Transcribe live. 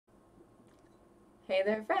Hey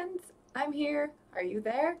there, friends. I'm here. Are you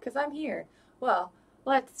there? Because I'm here. Well,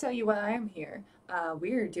 let's tell you why I'm here.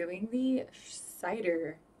 We're doing the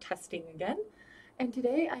cider testing again. And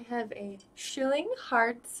today I have a Schilling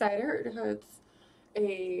hard cider. It's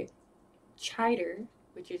a Chaider,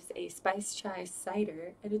 which is a spice chai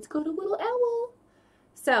cider, and it's got a little owl.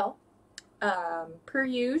 So, per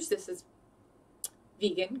usual, this is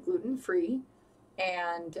vegan, gluten-free,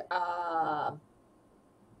 and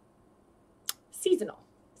seasonal.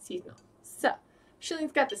 Seasonal. So,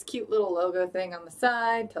 Schilling's got this cute little logo thing on the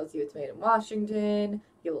side, tells you it's made in Washington,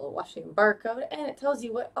 you get a little Washington barcode, and it tells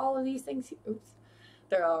you what all of these things, oops,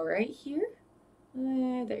 they're all right here.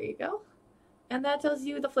 There you go. And that tells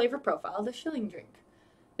you the flavor profile of the Schilling drink.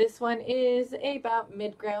 This one is about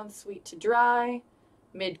mid-ground sweet to dry,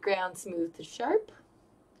 mid-ground smooth to sharp,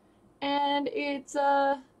 and it's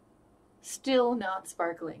still not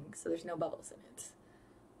sparkling, so there's no bubbles in it.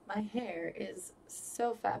 My hair is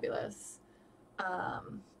so fabulous.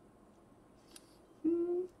 Do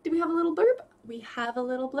we have a little blurb? We have a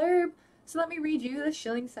little blurb. So let me read you the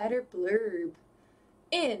Schilling Cider blurb.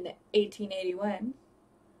 In 1881,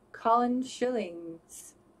 Colin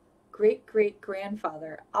Schilling's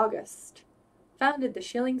great-great-grandfather, August, founded the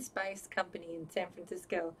Schilling Spice Company in San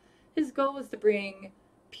Francisco. His goal was to bring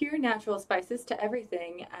pure natural spices to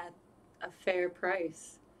everything at a fair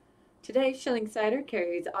price. Today, Schilling Cider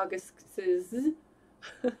carries August's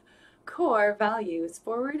core values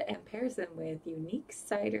forward and pairs them with unique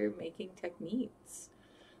cider making techniques.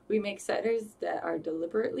 We make ciders that are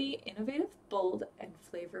deliberately innovative, bold, and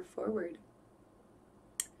flavor forward.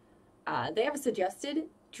 They have a suggested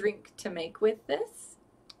drink to make with this.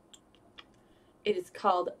 It is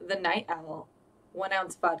called the Night Owl. 1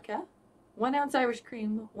 ounce vodka, 1 ounce Irish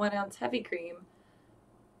cream, 1 ounce heavy cream,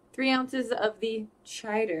 3 ounces of the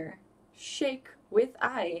cider. Shake with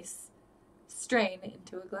ice, strain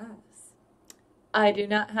into a glass. I do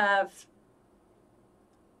not have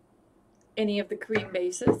any of the cream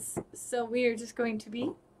bases, so we are just going to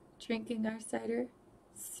be drinking our cider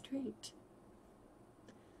straight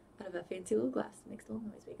out of a fancy little glass. It makes a little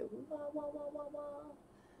noise. We go wah wah wah wah wah.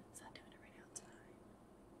 It's not doing it right now. It's fine.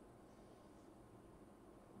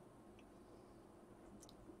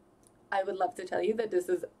 I would love to tell you that this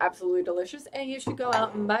is absolutely delicious and you should go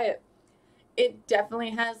out and buy it. It definitely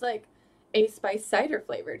has like a spiced cider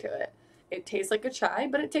flavor to it. It tastes like a chai,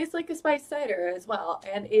 but it tastes like a spiced cider as well.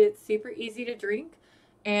 And it's super easy to drink.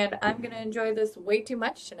 And I'm going to enjoy this way too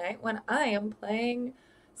much tonight when I am playing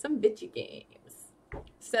some video games.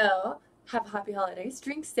 So, have happy holidays,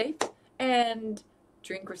 drink safe, and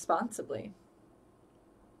drink responsibly.